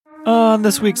On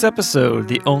this week's episode,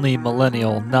 the only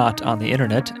millennial not on the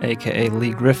internet, aka Lee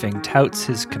Griffin, touts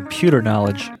his computer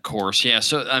knowledge. Of course, yeah.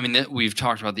 So, I mean, we've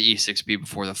talked about the E6B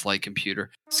before, the flight computer.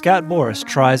 Scott Boris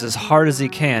tries as hard as he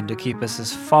can to keep us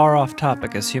as far off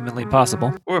topic as humanly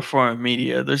possible. We're a form of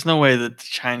media. There's no way that the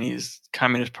Chinese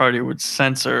Communist Party would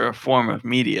censor a form of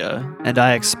media. And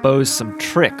I expose some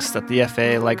tricks that the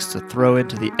FAA likes to throw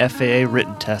into the FAA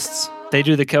written tests. They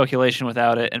do the calculation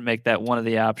without it and make that one of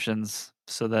the options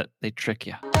so that they trick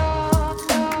you.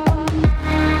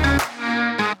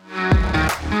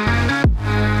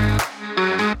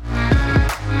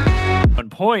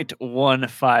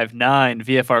 .159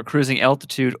 VFR cruising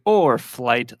altitude or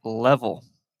flight level,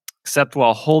 except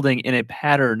for holding in a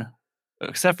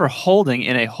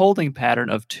holding pattern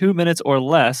of 2 minutes or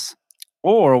less,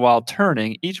 or while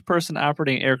turning. Each person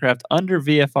operating aircraft under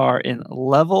VFR in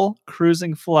level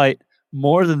cruising flight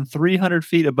more than 300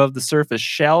 feet above the surface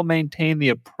shall maintain the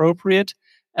appropriate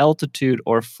altitude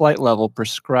or flight level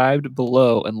prescribed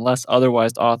below unless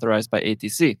otherwise authorized by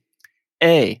ATC.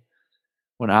 A,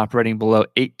 when operating below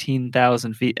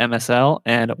 18,000 feet MSL,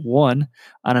 and 1,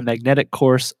 on a magnetic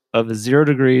course of 0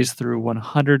 degrees through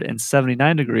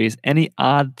 179 degrees, any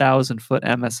odd 1,000-foot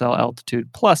MSL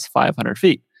altitude plus 500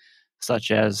 feet, such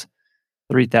as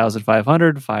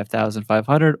 3,500,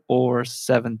 5,500, or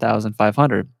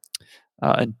 7,500.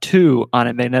 And 2, on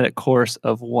a magnetic course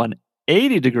of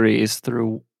 180 degrees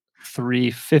through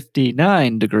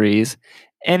 359 degrees,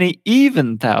 any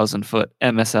even 1,000-foot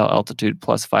MSL altitude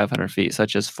plus 500 feet,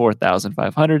 such as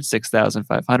 4,500,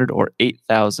 6,500, or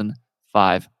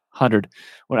 8,500.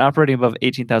 When operating above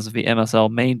 18,000 feet MSL,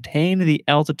 maintain the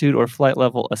altitude or flight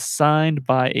level assigned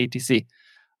by ATC.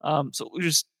 So we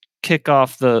just kick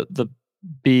off the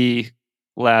B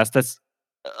last. That's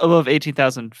above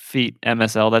 18,000 feet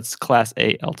MSL. That's Class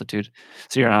A altitude.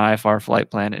 So you're on an IFR flight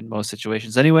plan in most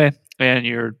situations anyway, and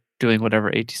you're doing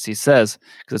whatever ATC says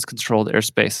because it's controlled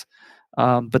airspace.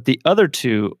 But the other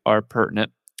two are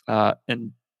pertinent,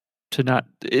 and to not.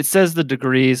 It says the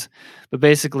degrees, but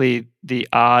basically the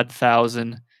odd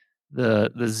 1,000,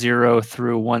 the 0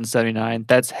 through 179,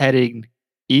 that's heading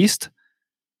east.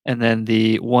 And then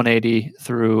the 180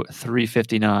 through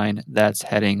 359, that's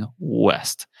heading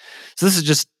west. So this is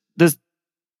just this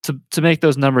to make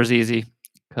those numbers easy.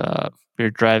 If you're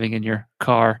driving in your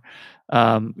car,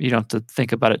 you don't have to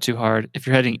think about it too hard. If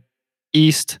you're heading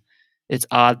east, it's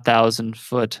odd 1,000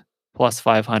 foot plus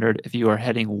 500. If you are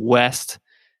heading west,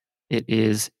 it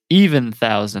is even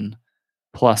 1,000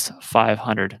 plus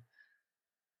 500.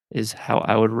 Is how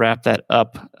I would wrap that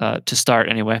up to start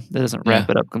anyway. That doesn't wrap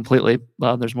it up completely.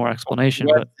 Well, there's more explanation.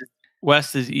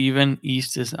 West is even,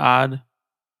 east is odd.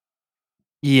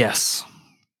 Yes.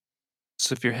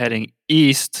 So if you're heading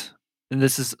east, and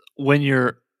this is when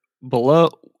you're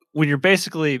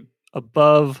basically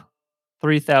above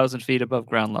 3,000 feet above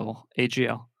ground level,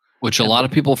 AGL. Which a lot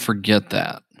of people forget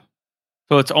that.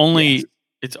 So it's only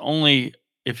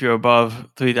if you're above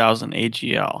 3,000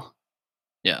 AGL.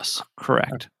 Yes.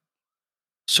 Correct.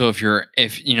 So if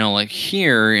like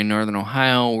here in Northern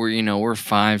Ohio, we're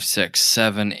 5, 6,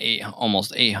 7, 8,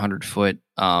 almost 800 foot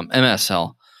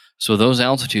MSL. So those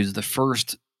altitudes, the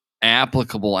first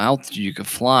applicable altitude you could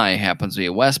fly happens to be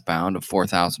a westbound of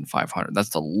 4,500. That's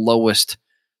the lowest.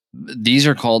 These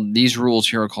rules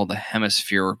here are called the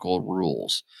hemispherical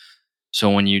rules.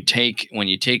 So when you take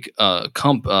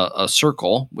a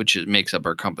circle, which makes up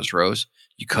our compass rose,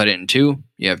 you cut it in two.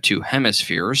 You have two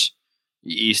hemispheres,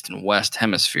 east and west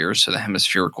hemispheres, so the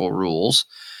hemispherical rules.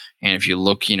 And if you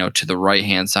look, to the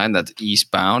right-hand side, that's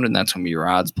eastbound, and that's going to be your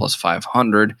odds plus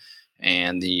 500.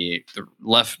 And the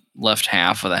left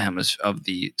half of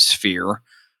the sphere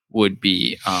would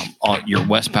be your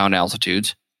westbound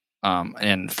altitudes,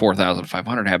 and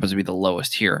 4,500 happens to be the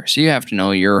lowest here. So you have to know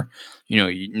your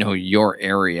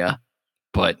area,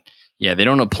 but yeah, they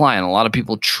don't apply, and a lot of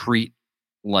people treat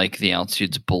like the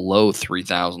altitudes below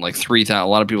 3,000, like 3,000. A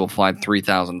lot of people fly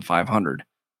 3,500.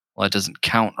 Well, that doesn't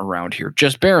count around here.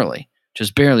 Just barely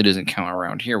doesn't count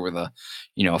around here with a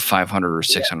 500 or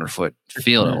 600 foot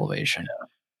field elevation.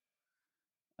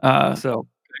 So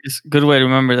it's a good way to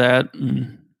remember that.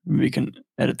 We can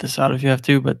edit this out if you have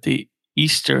to, but the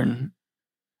eastern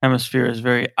hemisphere is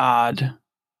very odd.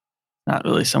 Not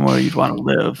really somewhere you'd want to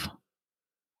live.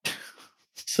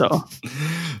 So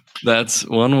that's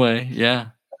one way. Yeah.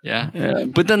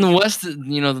 But then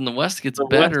the west gets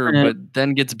better, but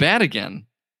then gets bad again.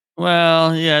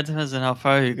 Well, yeah, it depends on how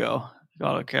far you go. You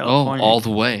go to California. Oh, all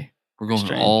the way. We're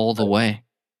going all the way.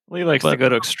 Lee likes to go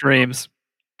to extremes.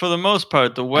 For the most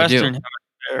part, the western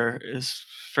hemisphere is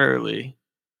fairly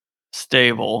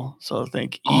stable. So I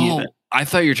think even. I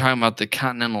thought you were talking about the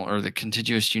continental or the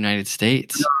contiguous United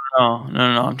States. No.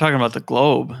 I'm talking about the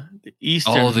globe. The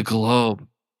eastern. Oh, the globe.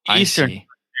 I Eastern see.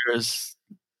 hemisphere is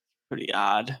pretty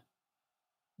odd.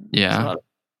 Yeah.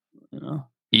 You know.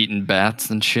 Eating bats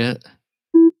and shit.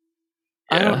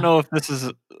 I don't Yeah. know if this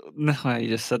is no, you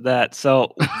just said that.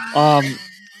 So,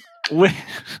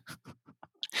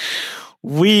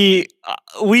 we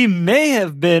we may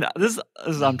have been this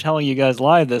I'm telling you guys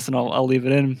live this, and I'll leave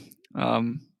it in,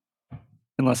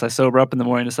 unless I sober up in the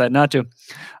morning and decide not to.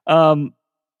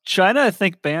 China, I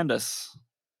think, banned us.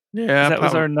 Yeah. That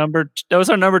was our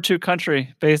number 2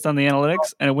 country based on the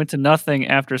analytics, and it went to nothing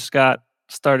after Scott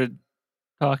started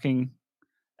talking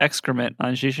excrement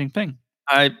on Xi Jinping.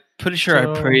 I'm pretty sure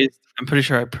So-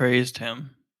 I praised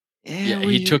him. Yeah,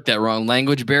 he took that wrong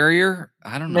language barrier.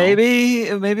 I don't know. Maybe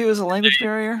it was a language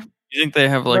barrier. You think they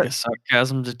have like But- a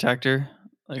sarcasm detector?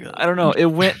 Like I don't know. It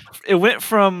went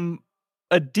from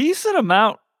a decent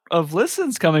amount of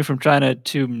listens coming from China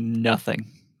to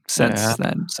nothing since Yeah.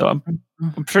 then. So I'm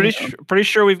pretty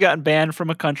sure we've gotten banned from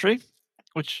a country,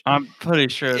 which I'm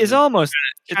pretty sure is that almost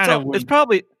China it's wouldn't-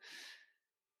 probably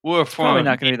we're a form probably of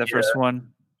not going to be the media. first one.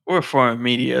 We're a form of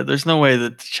media. There's no way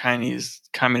that the Chinese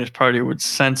Communist Party would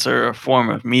censor a form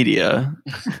of media.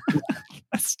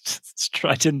 That's true.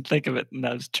 I didn't think of it in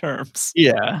those terms.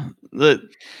 Yeah.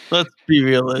 Let's be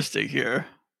realistic here.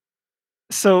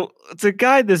 So to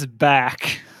guide this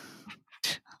back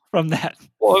from that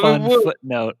Well, fun we're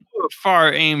footnote, a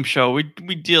far aim show. We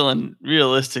deal in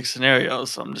realistic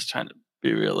scenarios, so I'm just trying to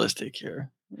be realistic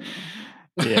here.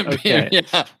 yeah, okay.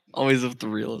 Yeah, always with the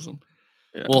realism.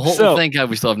 Yeah. Well, So- thank God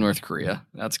we still have North Korea.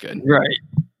 That's good. Right.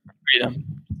 Freedom.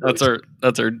 That's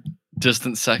our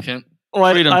distant second. Well,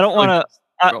 I Freedom don't want to.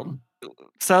 World.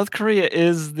 South Korea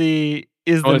is the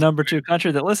North number 2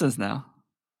 country that listens now.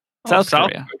 Oh, South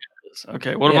Korea. is.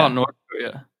 Okay. What Yeah. about North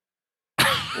Korea?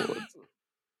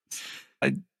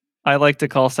 I like to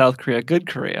call South Korea good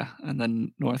Korea, and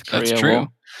then North Korea. That's true.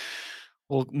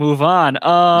 We'll move on.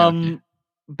 okay.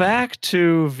 Back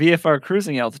to VFR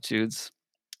cruising altitudes.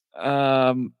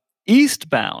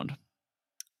 Eastbound,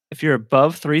 if you're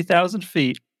above 3,000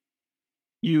 feet,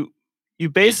 you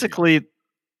basically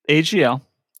AGL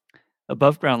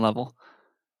above ground level.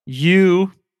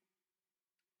 You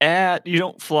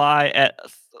don't fly at.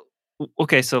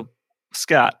 Okay, so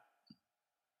Scott,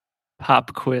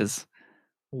 pop quiz.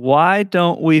 Why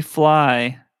don't we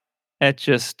fly at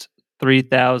just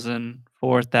 3,000,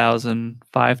 4,000,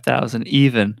 5,000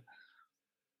 even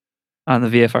on the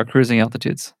VFR cruising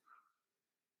altitudes?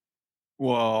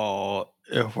 Well,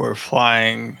 if we're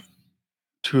flying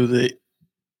to the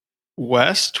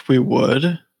west, we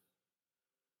would.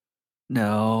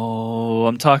 No,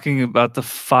 I'm talking about the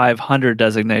 500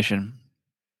 designation.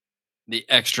 The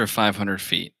extra 500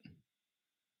 feet.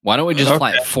 Why don't we just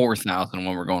fly Okay. at 4,000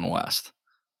 when we're going west?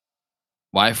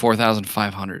 Why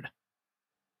 4,500?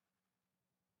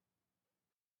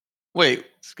 Wait,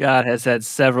 Scott has had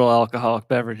several alcoholic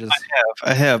beverages.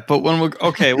 I have. But when we're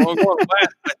when we're going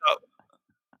west, I thought.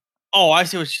 Oh, I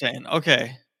see what you're saying.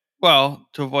 Okay. Well,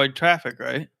 to avoid traffic,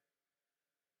 right?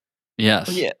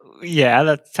 Yes. Yeah,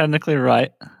 that's technically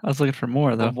right. I was looking for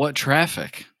more though. But what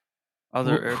traffic?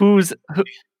 Other Who's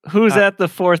Uh, at the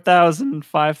 4,000,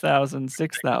 5,000,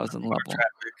 6,000 level?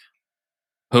 traffic.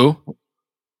 Who?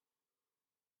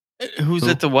 Who's Who?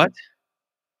 at the what?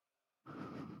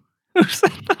 Who's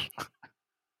at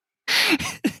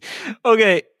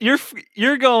okay,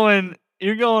 you're going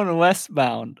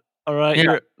westbound. All right,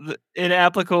 Yeah. In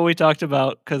Applico we talked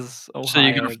about because So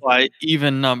you're gonna fly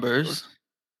even numbers.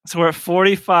 So we're at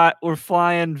 45. We're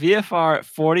flying VFR at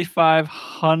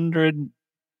 4,500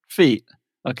 feet.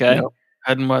 Okay. Yep.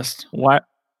 Heading west. Why?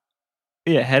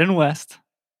 Yeah, heading west.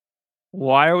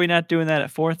 Why are we not doing that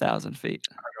at 4,000 feet?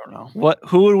 I don't know.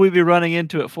 Who would we be running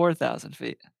into at 4,000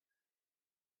 feet?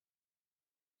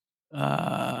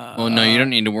 Well, no, you don't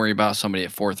need to worry about somebody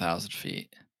at 4,000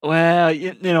 feet. Well,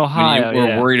 in Ohio, We're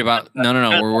yeah. worried about no.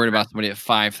 We're worried about somebody at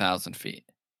 5,000 feet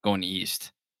going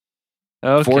east.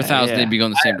 Okay, 4,000, yeah. they'd be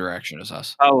going the same direction as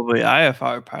us. Probably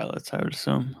IFR pilots, I would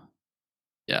assume,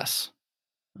 Yes.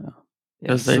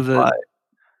 because Yeah, so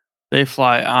they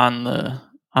fly on the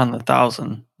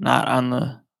 1,000, not on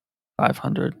the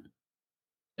 500.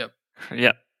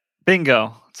 yeah,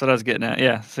 bingo. That's what I was getting at.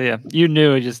 Yeah. So yeah, you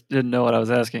knew. You just didn't know what I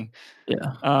was asking.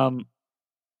 Yeah,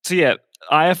 So yeah,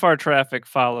 IFR traffic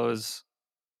follows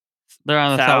they're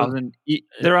on the 1,000.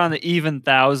 They're on the even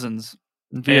thousands.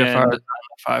 VFR and is on the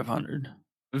 500.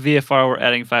 VFR we're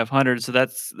adding 500, so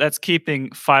that's keeping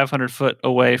 500 foot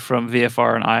away from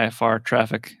VFR and IFR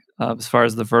traffic as far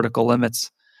as the vertical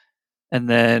limits, and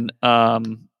then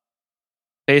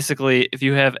basically, if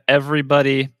you have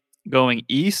everybody going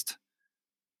east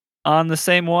on the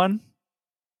same one,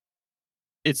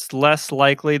 it's less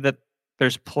likely that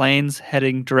there's planes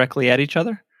heading directly at each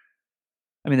other.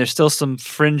 I mean, there's still some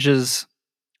fringes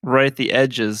right at the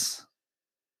edges,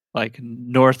 like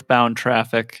northbound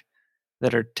traffic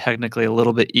that are technically a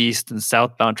little bit east and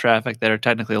southbound traffic that are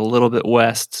technically a little bit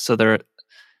west. So they're,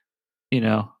 you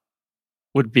know,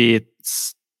 would be,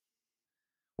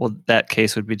 well, that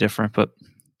case would be different, but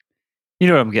you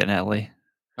know what I'm getting at, Lee.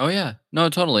 Oh yeah, no,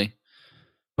 totally.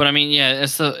 But I mean, yeah,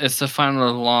 it's the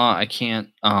final law. I can't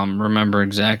remember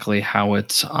exactly how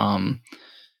it's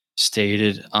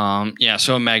stated. Yeah,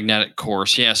 so a magnetic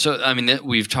course. Yeah, so I mean,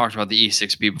 we've talked about the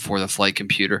E6B before, the flight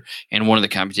computer, and one of the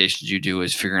computations you do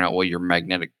is figuring out what your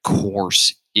magnetic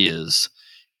course is.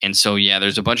 And so, yeah,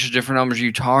 there's a bunch of different numbers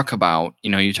you talk about.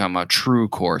 You talk about true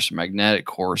course, magnetic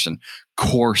course, and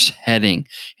course heading,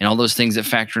 and all those things that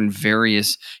factor in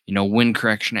various, wind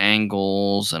correction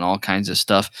angles and all kinds of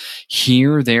stuff.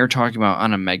 Here, they're talking about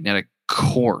on a magnetic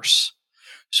course.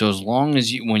 So as long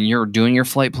as when you're doing your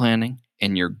flight planning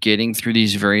and you're getting through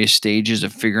these various stages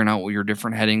of figuring out what your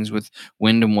different headings with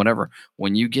wind and whatever,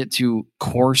 when you get to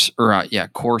course or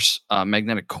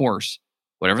magnetic course,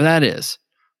 whatever that is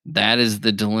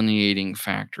the delineating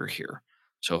factor here.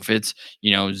 So if it's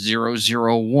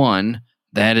 001,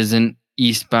 that is an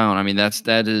eastbound. I mean,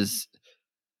 that is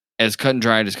as cut and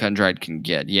dried can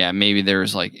get. Yeah, maybe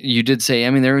there's like you did say.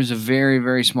 I mean, there is a very,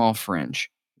 very small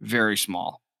fringe, very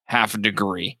small, half a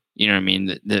degree. You know what I mean?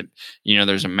 That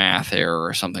there's a math error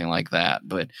or something like that.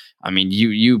 But I mean,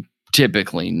 you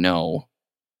typically know.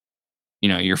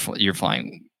 You're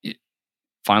flying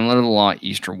final letter of the law,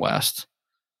 east or west.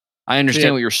 I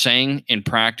understand what you're saying in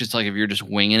practice. Like if you're just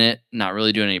winging it, not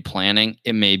really doing any planning,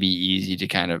 it may be easy to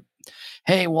kind of,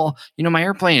 hey, well, my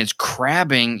airplane is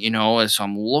crabbing, so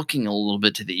I'm looking a little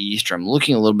bit to the east or I'm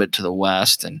looking a little bit to the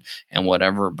west and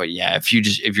whatever. But yeah, if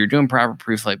you're doing proper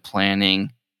pre-flight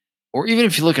planning, or even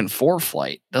if you're looking for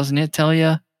flight, doesn't it tell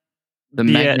you the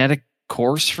magnetic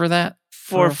course for that?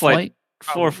 For flight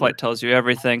tells you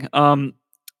everything.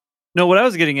 No, what I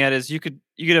was getting at is you could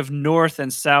have north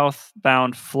and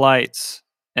southbound flights,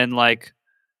 and like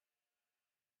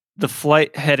the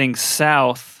flight heading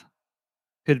south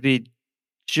could be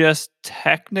just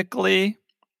technically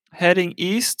heading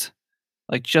east,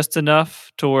 like just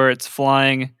enough to where it's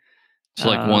flying. So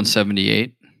like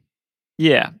 178.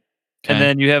 Yeah, okay. And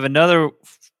then you have another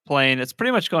plane that's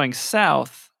pretty much going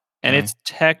south, and it's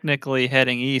technically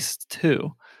heading east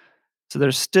too. So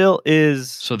there still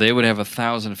is. So they would have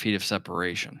 1,000 feet of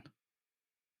separation,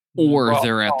 or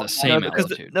they're at the same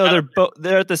altitude. No,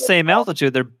 they're at the same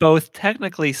altitude. They're both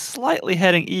technically slightly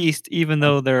heading east, even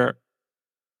though they're,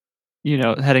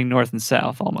 heading north and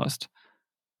south almost.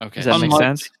 Okay, does that make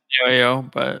sense?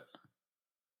 But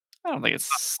I don't think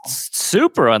it's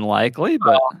super unlikely.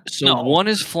 But one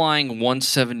is flying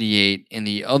 178, and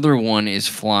the other one is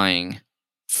flying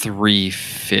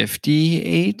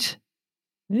 358.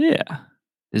 Yeah.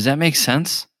 Does that make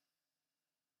sense?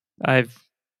 I've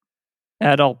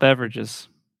adult beverages.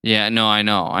 Yeah, no, I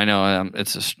know.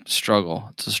 It's a struggle.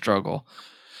 It's a struggle.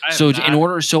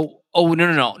 Oh,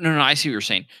 no. I see what you're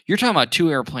saying. You're talking about two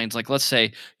airplanes. Like, let's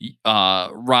say,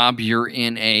 Rob, you're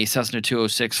in a Cessna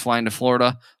 206 flying to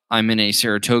Florida. I'm in a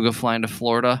Saratoga flying to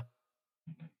Florida.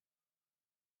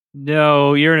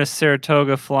 No, you're in a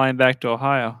Saratoga flying back to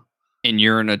Ohio. And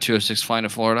you're in a 206 flying to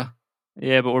Florida?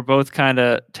 Yeah, but we're both kind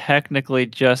of technically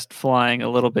just flying a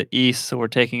little bit east, so we're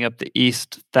taking up the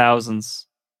east thousands.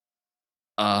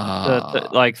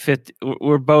 Like 50.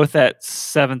 We're both at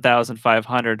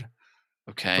 7,500.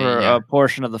 Okay, for a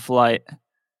portion of the flight.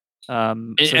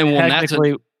 So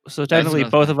technically,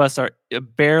 both of us are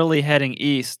barely heading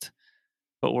east,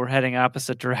 but we're heading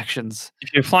opposite directions.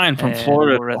 If you're flying from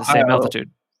Florida, we're at the same altitude.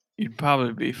 You'd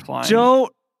probably be flying.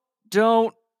 Don't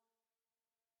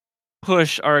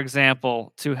push our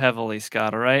example too heavily,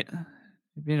 Scott. All right.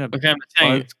 I'm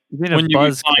saying when you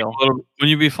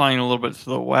be flying a little bit to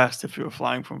the west, if you were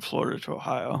flying from Florida to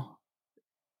Ohio.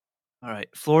 All right,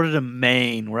 Florida to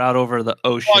Maine. We're out over the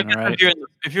ocean. Well, right?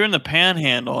 If you're in the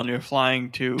Panhandle and you're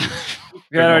flying to, we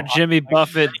got our Jimmy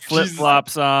Buffett flip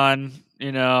flops on.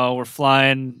 We're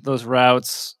flying those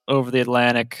routes over the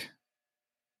Atlantic.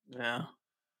 Yeah,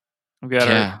 we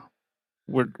got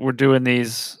we're doing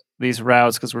these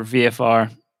routes because we're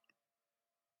VFR.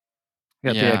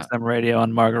 We got the XM radio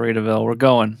on Margaritaville. We're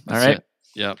going. All right.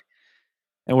 Yep.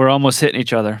 And we're almost hitting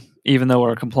each other, even though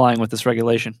we're complying with this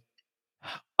regulation.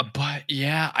 But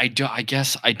yeah, I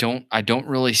guess I don't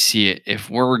really see it. If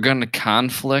we're going to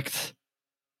conflict,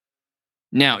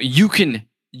 now you can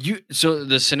So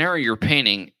the scenario you're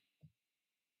painting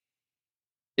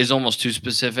is almost too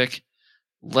specific.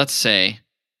 Let's say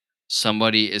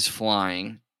somebody is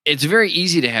flying. It's very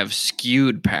easy to have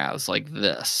skewed paths like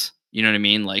this. You know what I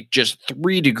mean? Like just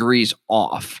 3 degrees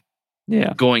off,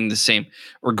 Yeah. going the same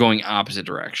or going opposite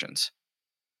directions.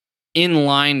 In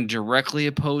line directly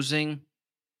opposing,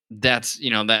 that's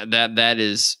that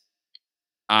is,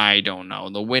 I don't know.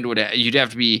 The wind you'd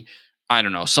have to be, I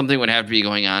don't know, something would have to be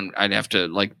going on. I'd have to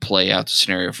like play out the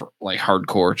scenario for like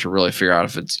hardcore to really figure out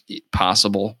if it's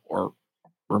possible or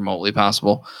remotely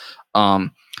possible.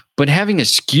 But having a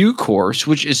skew course,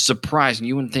 which is surprising,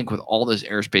 you wouldn't think with all this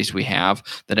airspace we have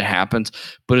that it happens,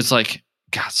 but it's like,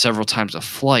 God, several times a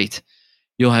flight,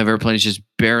 you'll have airplanes just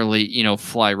barely,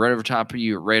 fly right over top of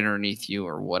you, or right underneath you,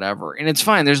 or whatever. And it's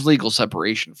fine. There's legal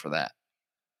separation for that.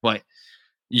 But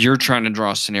you're trying to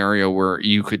draw a scenario where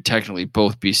you could technically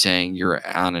both be saying you're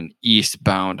on an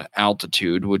eastbound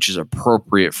altitude, which is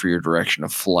appropriate for your direction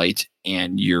of flight,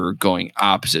 and you're going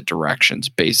opposite directions,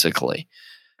 basically.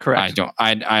 Correct.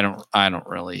 I don't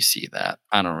really see that.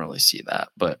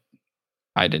 But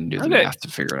I didn't do the math to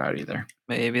figure it out either.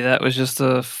 Maybe that was just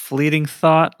a fleeting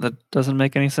thought that doesn't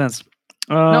make any sense.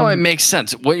 No, it makes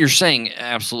sense. What you're saying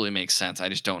absolutely makes sense. I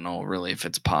just don't know really if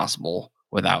it's possible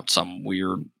without some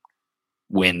weird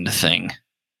wind thing.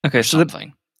 Okay, so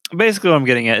basically what I'm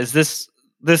getting at is this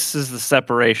is the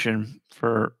separation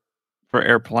for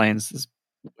airplanes. This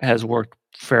has worked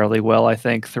fairly well, I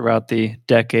think, throughout the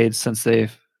decades since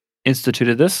they've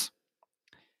instituted this.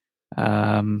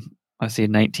 I see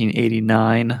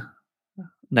 1989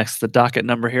 next to the docket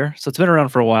number here. So it's been around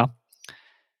for a while.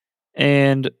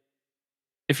 And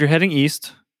if you're heading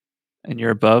east and you're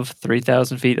above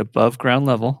 3,000 feet above ground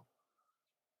level,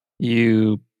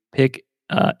 you pick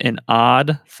an odd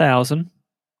 1,000.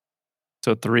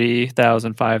 So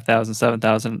 3,000, 5,000,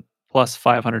 7,000 plus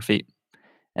 500 feet.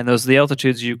 And those are the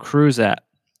altitudes you cruise at.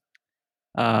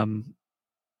 If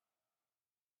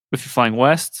you're flying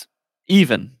west,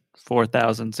 even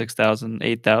 4,000, 6,000,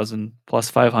 8,000 plus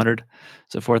 500.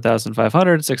 So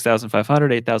 4,500,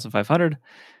 6,500, 8,500.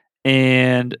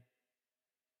 And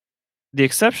the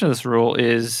exception to this rule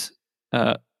is,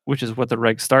 which is what the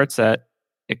reg starts at,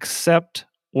 except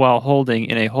while holding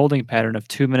in a holding pattern of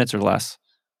 2 minutes or less,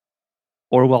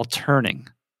 or while turning.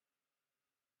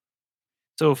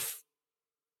 So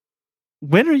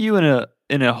when are you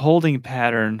in a holding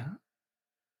pattern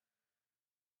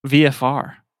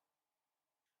VFR?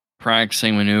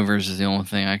 Practicing maneuvers is the only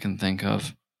thing I can think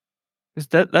of.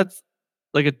 That's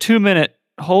like a 2-minute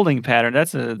holding pattern.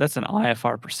 That's an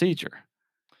IFR procedure.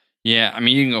 Yeah, I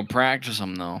mean you can go practice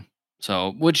them though.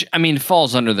 So, which I mean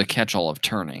falls under the catch-all of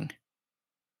turning.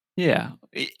 Yeah,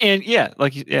 and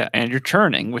and you're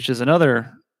turning, which is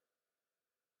another.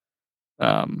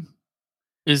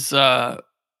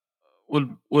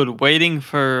 Would waiting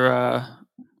for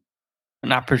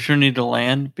an opportunity to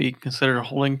land be considered a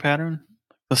holding pattern?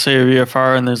 Let's say you're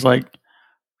VFR and there's like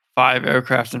 5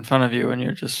 aircraft in front of you, and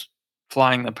you're just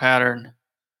flying the pattern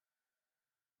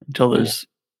until there's.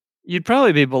 You'd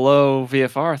probably be below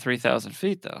VFR 3,000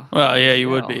 feet, though. Well, yeah, you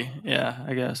would be. Yeah,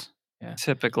 I guess. Yeah.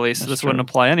 Typically, so this true. wouldn't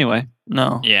apply anyway.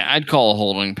 No. Yeah, I'd call a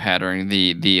holding pattern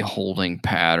the holding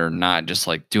pattern, not just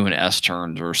like doing S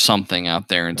turns or something out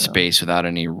there in space without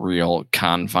any real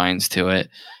confines to it.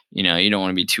 You don't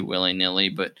want to be too willy-nilly,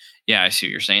 but yeah, I see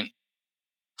what you're saying.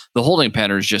 The holding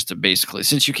pattern is just to basically,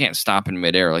 since you can't stop in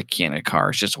midair like you can in a car,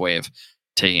 it's just a way of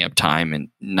taking up time and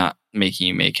not making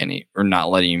you make any, or not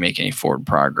letting you make any forward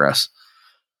progress.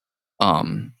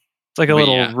 It's like a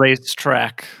little race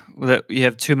track that you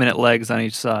have 2-minute legs on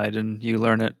each side, and you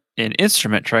learn it in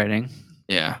instrument training.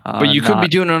 Yeah, but you could be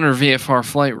doing it under VFR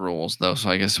flight rules, though. So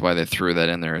I guess why they threw that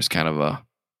in there is kind of a.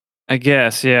 I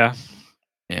guess, yeah.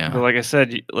 Yeah. But like I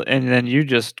said, and then you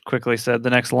just quickly said the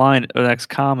next line, or the next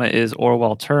comma is or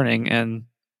while turning, and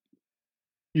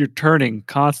you're turning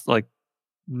like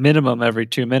minimum every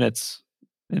 2 minutes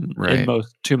in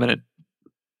most 2-minute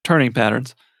turning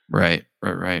patterns. Right.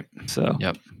 So.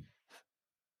 Yep.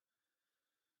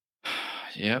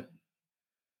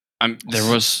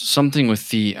 There was something with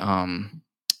the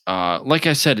like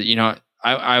I said,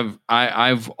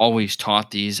 I've always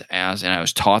taught these and I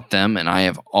was taught them, and I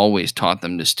have always taught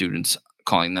them to students,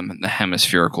 calling them the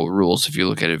hemispherical rules. If you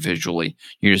look at it visually,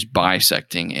 you're just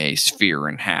bisecting a sphere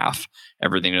in half.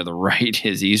 Everything to the right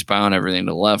is eastbound, everything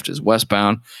to the left is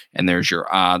westbound, and there's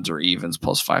your odds or evens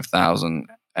plus 5,000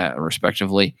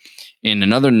 respectively. And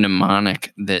another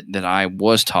mnemonic that I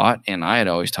was taught, and I had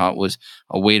always taught, was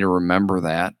a way to remember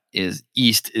that is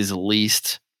east is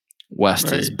least,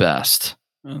 west is best.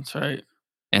 That's right.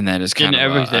 And that is kind of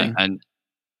everything.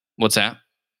 What's that?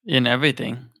 in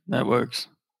everything that works.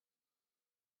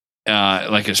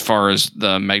 Like as far as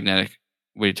the magnetic,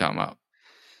 what are you talking about?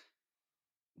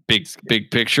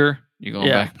 Big picture. You going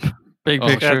Yeah. back? Big Oh,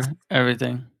 picture, Scott's-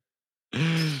 everything.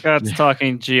 Scott's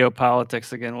talking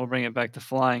geopolitics again. We'll bring it back to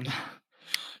flying.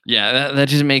 Yeah, that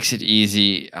just makes it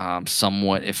easy,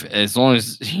 somewhat. If as long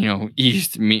as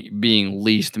east being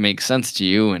least makes sense to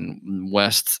you, and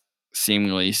west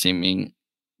seeming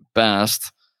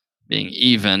best, being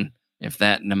even. If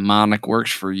that mnemonic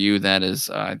works for you, that is,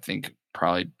 I think,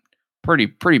 probably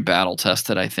pretty battle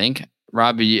tested. I think.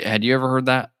 Robbie, had you ever heard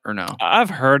that or no? I've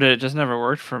heard it. It just never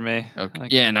worked for me. Okay.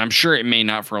 Like, Yeah, and I'm sure it may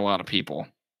not for a lot of people.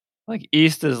 like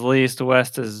east is least,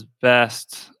 west is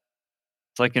best.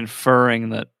 It's like inferring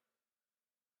that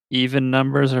even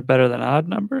numbers are better than odd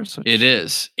numbers. It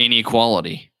is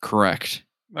inequality, correct?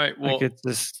 Right. Well, Like it's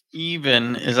just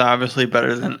even is obviously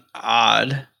better than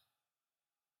odd.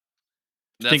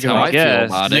 That's Think how about I it. feel Yes.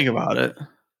 about Think it. about it.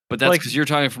 But that's Like, because you're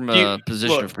talking from do you- a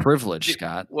position look, of privilege, do-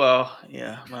 Scott. Well,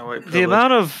 yeah, my white privilege. the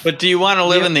amount of. But do you want to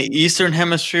live the- in the Eastern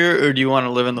Hemisphere or do you want to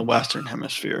live in the Western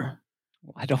Hemisphere?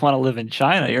 I don't want to live in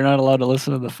China. You're not allowed to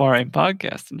listen to the Far Aim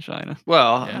podcast in China.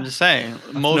 Well, Yeah. I'm just saying.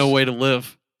 No way to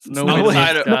live. No way to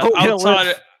outside, live, of, Scott. No way to outside,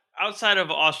 live. of, outside of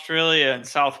Australia and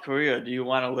South Korea, do you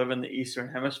want to live in the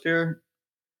Eastern Hemisphere?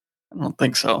 I don't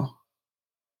think so.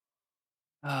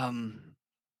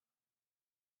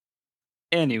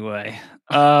 Anyway,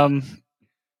 I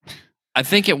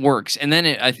think it works, and then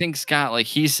I think Scott, like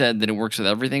he said, that it works with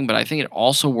everything, but I think it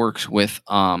also works with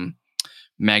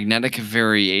magnetic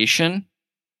variation.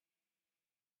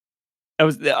 I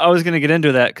was going to get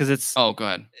into that because Oh, go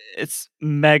ahead. it's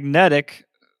magnetic,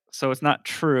 so it's not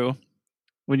true.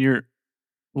 When you're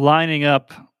lining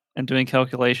up and doing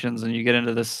calculations, and you get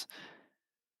into this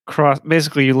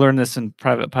basically you learn this in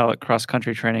private pilot cross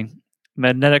country training.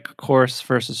 Magnetic course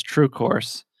versus true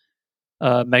course.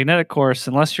 Magnetic course,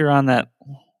 unless you're on that,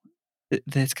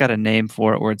 it's got a name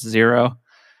for it where it's 0.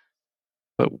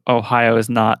 But Ohio is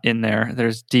not in there.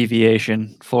 There's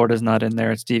deviation. Florida's not in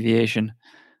there. It's deviation.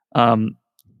 The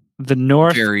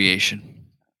north Variation.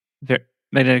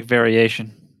 magnetic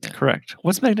variation. Yeah. Correct.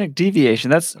 What's magnetic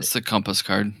deviation? That's the compass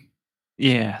card.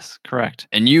 Yes, correct.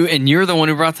 And you're the one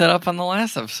who brought that up on the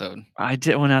last episode. I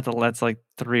did one out the let's like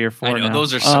 3 or 4. I know now.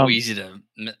 those are so easy to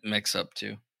mix up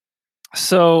too.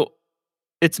 So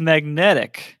it's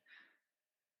magnetic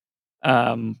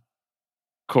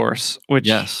course, which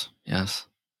yes,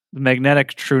 the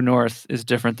magnetic true north is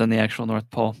different than the actual North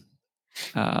Pole.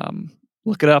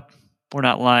 Look it up. We're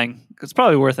not lying. It's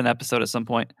probably worth an episode at some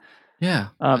point. yeah.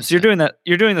 So you're doing that.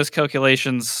 You're doing those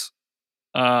calculations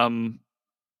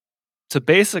to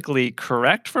basically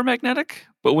correct for magnetic.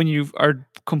 But when you are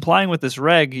complying with this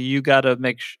reg, you gotta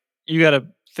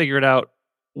figure it out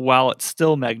while it's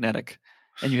still magnetic,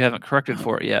 and you haven't corrected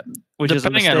for it yet, which is a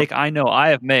Depending on- mistake I know I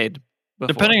have made before.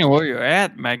 Depending on where you're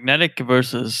at, magnetic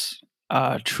versus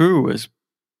true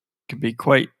can be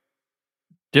quite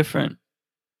different.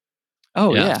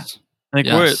 Oh yes. Like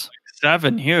we're at Yes.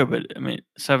 7 here, but I mean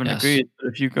 7 Yes. degrees. But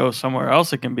if you go somewhere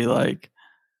else, it can be like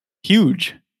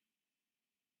huge.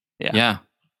 Yeah.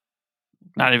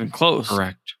 Not even close.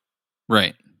 Correct.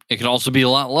 Right. It could also be a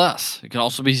lot less. It could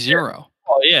also be 0,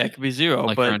 Oh yeah, it could be 0.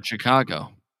 like but you're in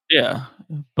Chicago. yeah,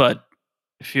 but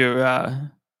if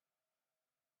you're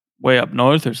way up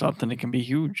north or something, it can be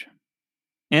huge.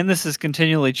 And this is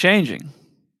continually changing.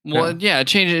 Well, yeah, it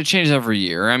changes every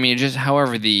year. I mean, just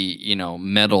however the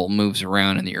metal moves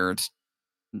around in the Earth's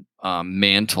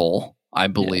mantle, I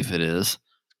believe it is.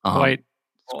 It's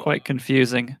quite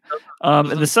confusing. And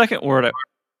the second word,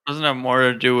 Doesn't have more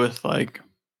to do with like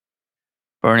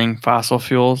burning fossil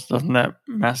fuels? Doesn't that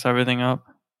mess everything up?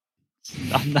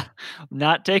 I'm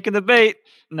not taking the bait.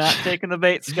 Not taking the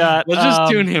bait, Scott. Let's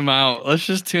just tune him out.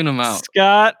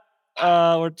 Scott,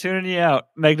 we're tuning you out.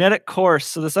 Magnetic course.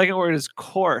 So the second word is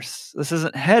course. This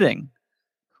isn't heading.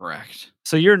 Correct.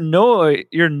 So your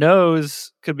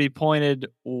nose could be pointed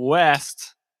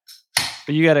west,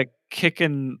 but you got a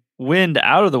kicking wind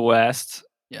out of the west.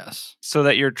 Yes. So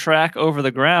that your track over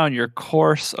the ground, your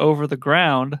course over the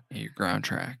ground, Your ground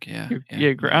track. Yeah.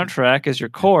 your ground track is your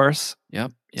course.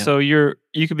 Yep. So you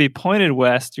could be pointed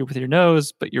west with your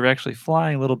nose, but you're actually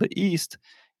flying a little bit east.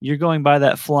 You're going by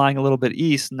that flying a little bit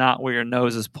east, not where your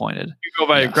nose is pointed. You go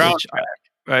by a Yes. ground track,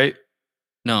 right?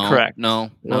 No. Correct.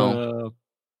 No. Well,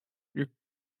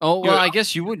 I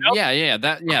guess you would. Yeah.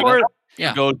 That. Yeah. Course,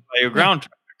 Yeah. Goes by your ground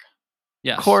track.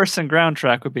 Yes. course and ground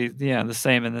track would be the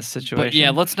same in this situation. But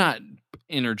yeah, let's not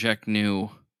interject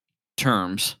new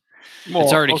terms. Well,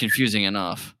 It's already okay, confusing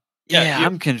enough. yeah,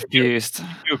 I'm confused.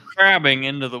 you're crabbing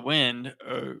into the wind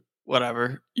or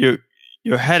whatever. You're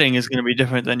your heading is going to be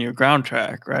different than your ground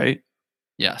track, right?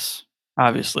 Yes.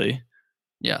 Obviously.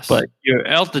 Yes. But your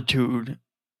altitude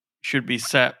should be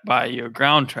set by your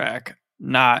ground track,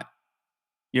 not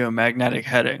your magnetic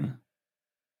heading.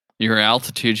 Your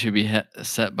altitude should be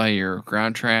set by your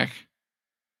ground track.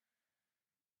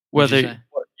 Whether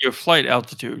your flight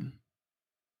altitude.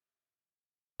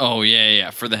 Oh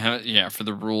yeah. For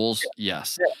the rules,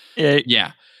 yes.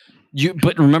 Yeah.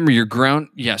 But remember your ground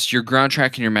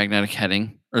track and your magnetic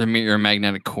heading or your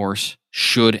magnetic course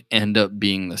should end up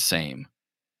being the same.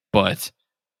 But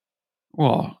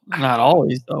Well, not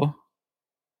always though.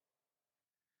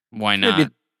 why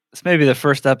not? It's maybe the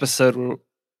first episode where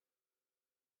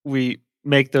we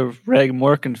make the reg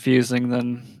more confusing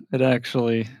than it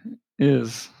actually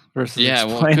is versus Yeah,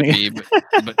 well, it could explaining be,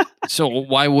 but so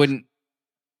why wouldn't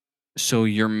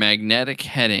your magnetic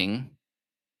heading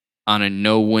on a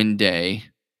no-wind day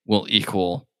will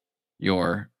equal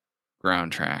your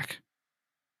ground track.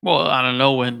 Well, on a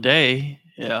no-wind day,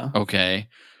 yeah. Okay.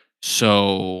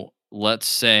 So let's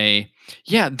say,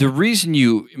 the reason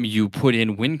you put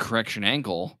in wind correction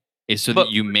angle is so But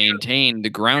that you maintain the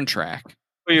ground track.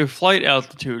 For your flight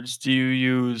altitudes, do you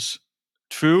use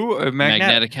true or magnetic?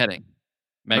 Magnetic heading.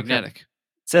 Magnetic.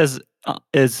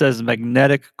 It says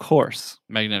magnetic course.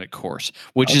 Magnetic course,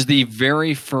 which is the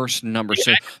very first number.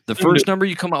 So the first number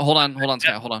you come out. Hold on,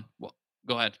 Scott. Hold on. Well,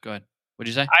 go ahead. What'd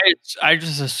you say? I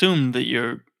just assumed that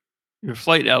your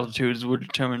flight altitudes were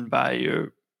determined by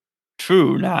your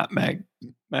true, not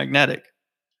magnetic.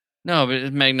 No, but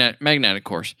it's magnetic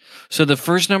course. So the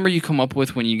first number you come up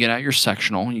with when you get out your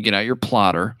sectional, you get out your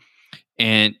plotter,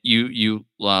 and you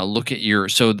look at your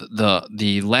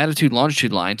the latitude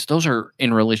longitude lines. Those are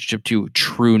in relationship to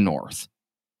true north.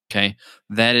 Okay,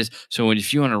 that is so.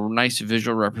 If you want a nice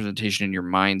visual representation in your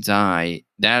mind's eye,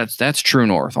 that's true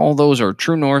north. All those are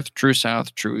true north, true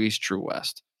south, true east, true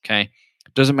west. Okay,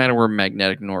 doesn't matter where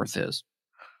magnetic north is.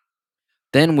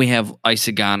 Then we have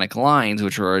isogonic lines,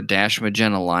 which are a dash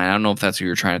magenta line. I don't know if that's what you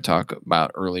were trying to talk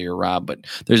about earlier, Rob, but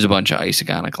there's a bunch of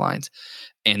isogonic lines.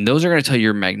 And those are going to tell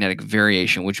your magnetic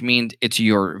variation, which means it's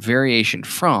your variation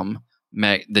from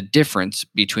the difference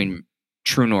between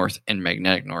true north and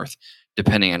magnetic north,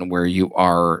 depending on where you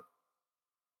are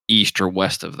east or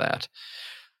west of that.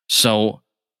 So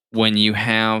when you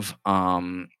have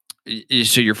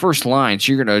so your first line,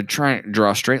 so you're going to try and draw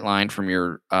a straight line from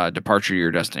your departure to your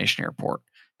destination airport.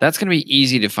 That's going to be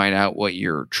easy to find out what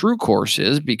your true course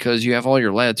is because you have all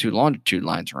your latitude, longitude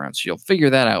lines around. So you'll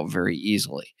figure that out very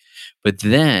easily. But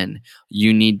then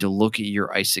you need to look at your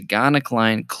isogonic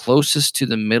line closest to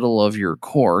the middle of your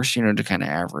course, to kind of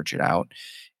average it out.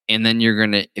 And then you're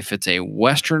going to, if it's a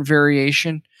western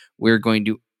variation, we're going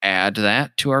to add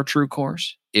that to our true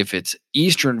course. If it's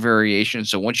eastern variation,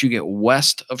 so once you get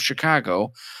west of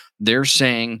Chicago, they're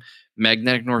saying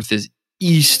magnetic north is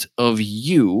east of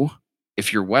you.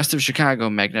 If you're west of Chicago,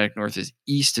 magnetic north is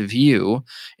east of you.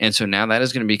 And so now that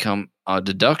is going to become a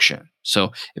deduction.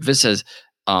 So if it says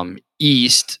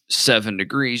east 7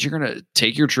 degrees, you're going to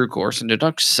take your true course and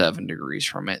deduct 7 degrees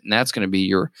from it. And that's going to be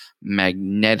your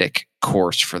magnetic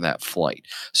course for that flight.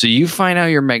 So you find out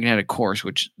your magnetic course,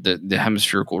 which the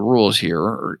hemispherical rules here,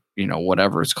 or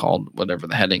whatever it's called, whatever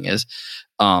the heading is,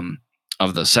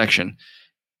 of the section.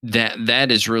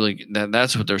 That is really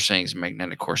that's what they're saying is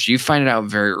magnetic course. You find it out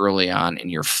very early on in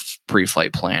your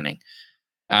pre-flight planning.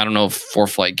 I don't know if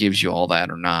ForeFlight gives you all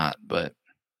that or not, but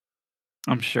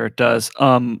I'm sure it does.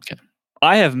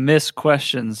 I have missed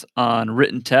questions on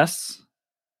written tests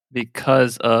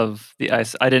because of the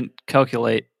ice. I didn't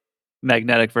calculate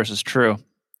magnetic versus true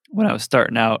when I was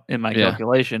starting out in my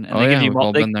calculation. And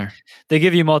they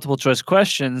give you multiple choice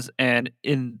questions, and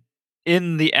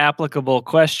in the applicable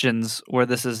questions where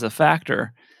this is a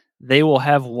factor, they will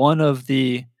have one of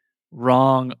the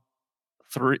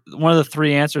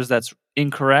three answers that's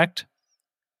incorrect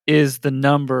is the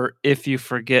number if you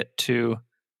forget to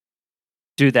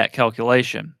do that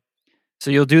calculation.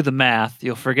 So you'll do the math,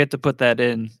 you'll forget to put that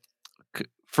in,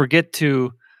 forget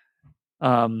to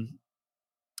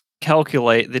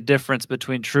calculate the difference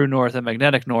between true north and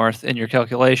magnetic north in your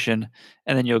calculation,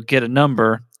 and then you'll get a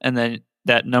number, and then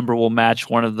that number will match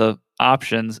one of the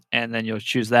options, and then you'll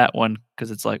choose that one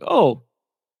because it's like, oh,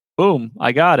 boom,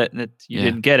 I got it, and you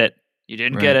didn't get it. You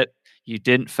didn't get it. You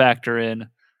didn't factor in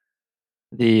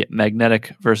the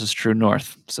magnetic versus true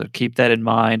north. So keep that in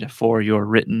mind for your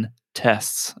written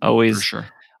tests.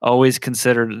 Always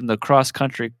consider the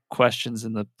cross-country questions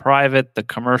in the private, the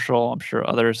commercial, I'm sure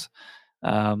others,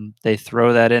 they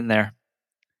throw that in there.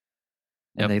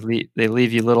 And they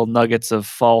leave you little nuggets of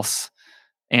false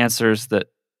answers that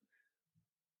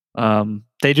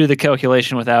They do the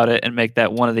calculation without it and make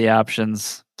that one of the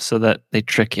options so that they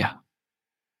trick you.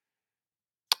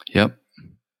 Yep.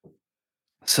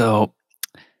 So,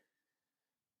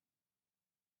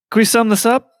 can we sum this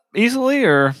up easily,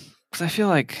 or because I feel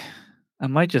like I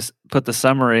might just put the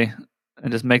summary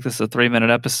and just make this a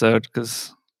 3-minute episode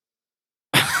because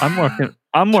I'm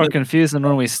more confused than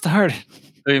when we started.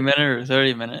 3-minute or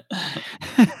 30-minute?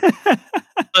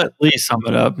 At least sum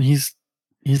it up. He's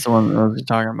the one that knows what you're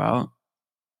talking about.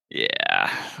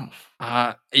 Yeah.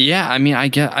 Yeah. I mean,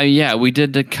 we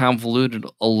did convolute it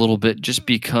a little bit just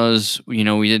because we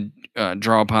did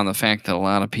draw upon the fact that a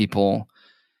lot of people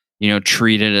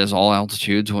treat it as all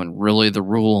altitudes when really the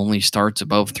rule only starts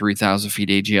above 3,000 feet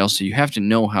AGL. So you have to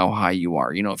know how high you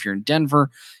are. If you're in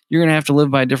Denver, you're going to have to live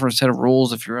by a different set of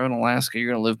rules. If you're in Alaska,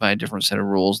 you're going to live by a different set of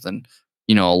rules than,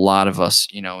 a lot of us,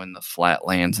 in the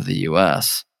flatlands of the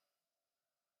U.S.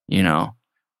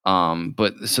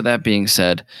 But so that being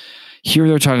said, here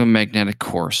they're talking magnetic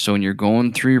course. So when you're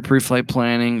going through your pre-flight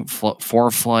planning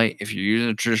for flight, if you're using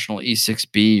a traditional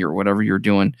E6B or whatever you're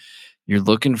doing, you're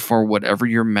looking for whatever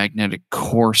your magnetic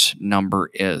course number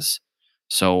is.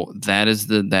 So that is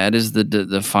the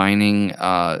defining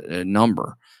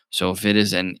number. So if it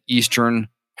is an Eastern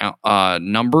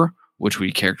number, which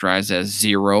we characterize as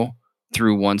 0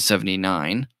 through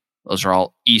 179, those are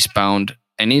all eastbound.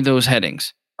 Any of those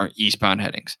headings are eastbound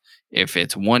headings. If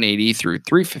it's 180 through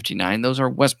 359, those are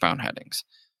westbound headings.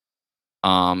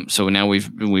 So now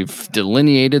we've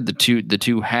delineated the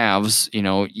two halves,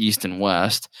 east and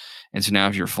west. And so now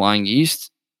if you're flying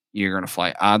east, you're going to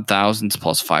fly odd thousands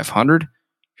plus 500.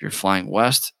 If you're flying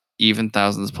west, even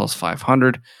thousands plus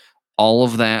 500. All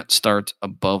of that starts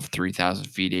above 3,000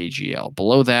 feet AGL.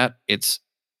 Below that, it's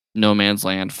no man's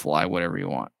land, fly whatever you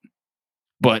want.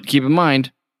 But keep in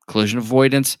mind, collision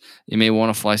avoidance, you may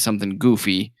want to fly something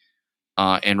goofy.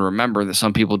 And remember that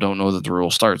some people don't know that the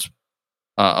rule starts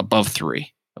above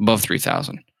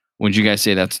 3,000. Wouldn't you guys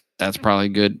say that's probably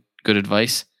good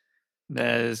advice?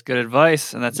 That is good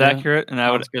advice, and that's accurate. And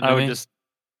I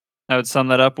would sum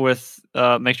that up with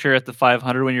make sure you're at the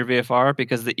 500 when you're VFR,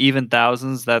 because the even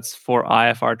thousands, that's for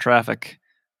IFR traffic.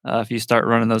 If you start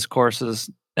running those courses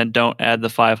and don't add the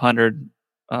 500,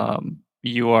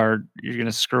 you're going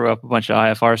to screw up a bunch of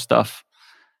IFR stuff,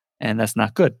 and that's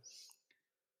not good.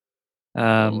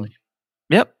 Totally.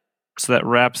 Yep. So that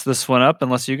wraps this one up,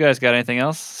 unless you guys got anything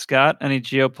else. Scott, any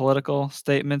geopolitical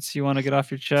statements you want to get off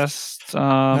your chest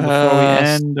before we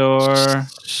end? Or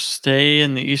stay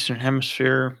in the Eastern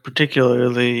Hemisphere,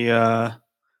 particularly the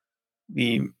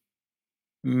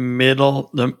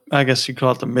middle, I guess you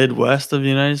call it the Midwest of the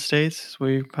United States, is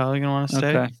where you're probably going to want to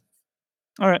stay. Okay.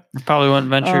 All right. I probably wouldn't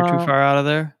venture too far out of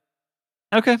there.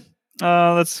 Okay.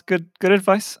 That's good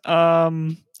advice.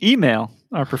 Email,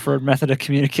 our preferred method of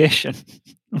communication.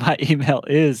 My email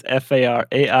is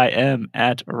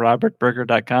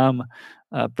faraim@robertberger.com.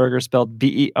 Burger spelled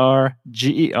Berger,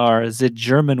 the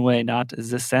German way, not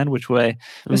the sandwich way.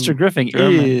 Mr. Griffing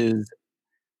is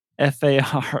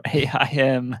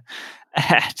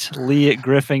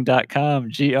FARAIM@leegriffing.com,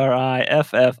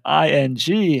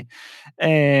 GRIFFING.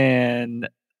 And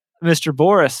Mr.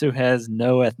 Boris, who has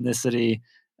no ethnicity,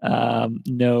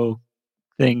 no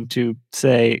thing to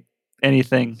say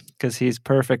anything because he's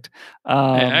perfect.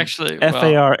 Actually,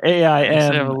 FARAIM.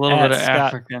 I have a little bit of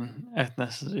African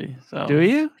ethnicity. So do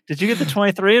you? Did you get the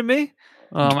 23andMe?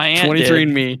 My aunt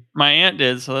 23andMe. My aunt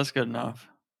did, so that's good enough.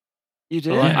 You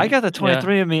did? I got the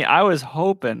 23andMe. I was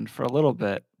hoping for a little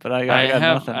bit, but I got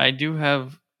nothing. I do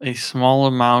have a small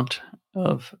amount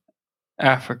of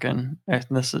African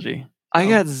ethnicity. I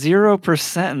got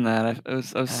 0% in that. I was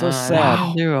so sad.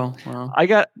 Wow. 0. Well, I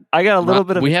got a little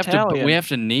bit of Italian. We have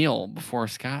to kneel before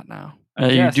Scott now.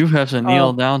 You do have to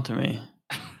kneel down to me.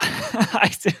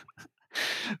 I do.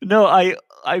 No, I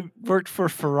worked for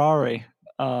Ferrari,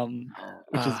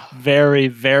 which is very,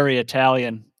 very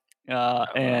Italian.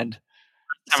 And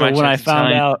so when I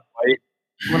found out,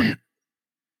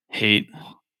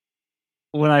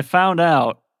 when I found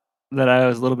out that I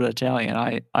was a little bit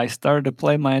Italian, I started to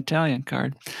play my Italian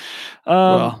card.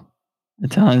 Well,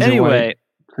 Italians anyway,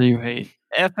 so you hate.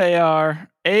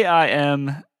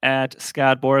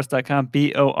 FARAIM@scottboris.com,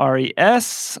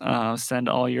 BORES. Send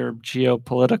all your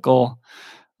geopolitical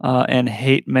and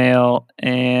hate mail,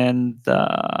 and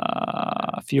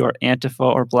if you are Antifa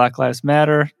or Black Lives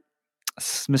Matter,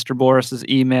 Mr. Boris's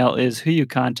email is who you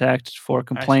contact for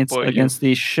complaints against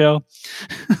the show.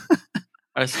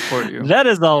 I support you. That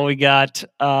is all we got.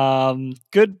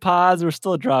 Good Pods. We're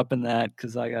still dropping that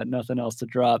because I got nothing else to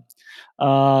drop.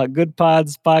 Good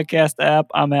Pods podcast app.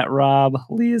 I'm at Rob.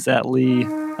 Lee is at Lee.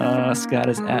 Scott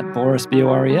is at Boris,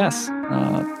 Bores.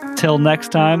 Till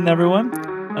next time, everyone.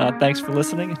 Thanks for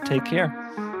listening. Take care.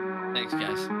 Thanks,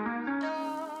 guys.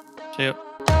 See ya.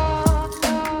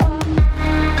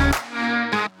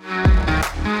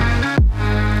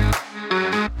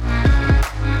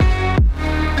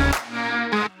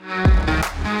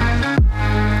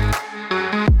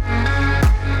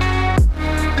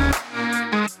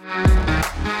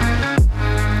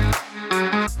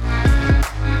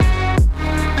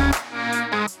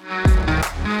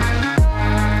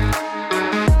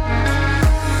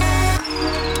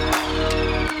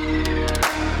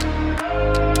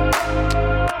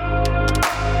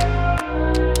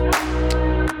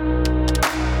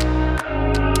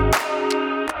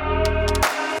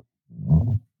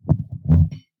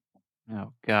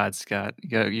 Oh God, Scott,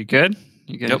 you good?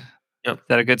 You good? Yep. Is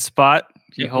that a good spot?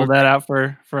 You Yep, hold we're that good. out for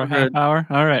a We're half good. hour.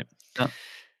 All right. Yep.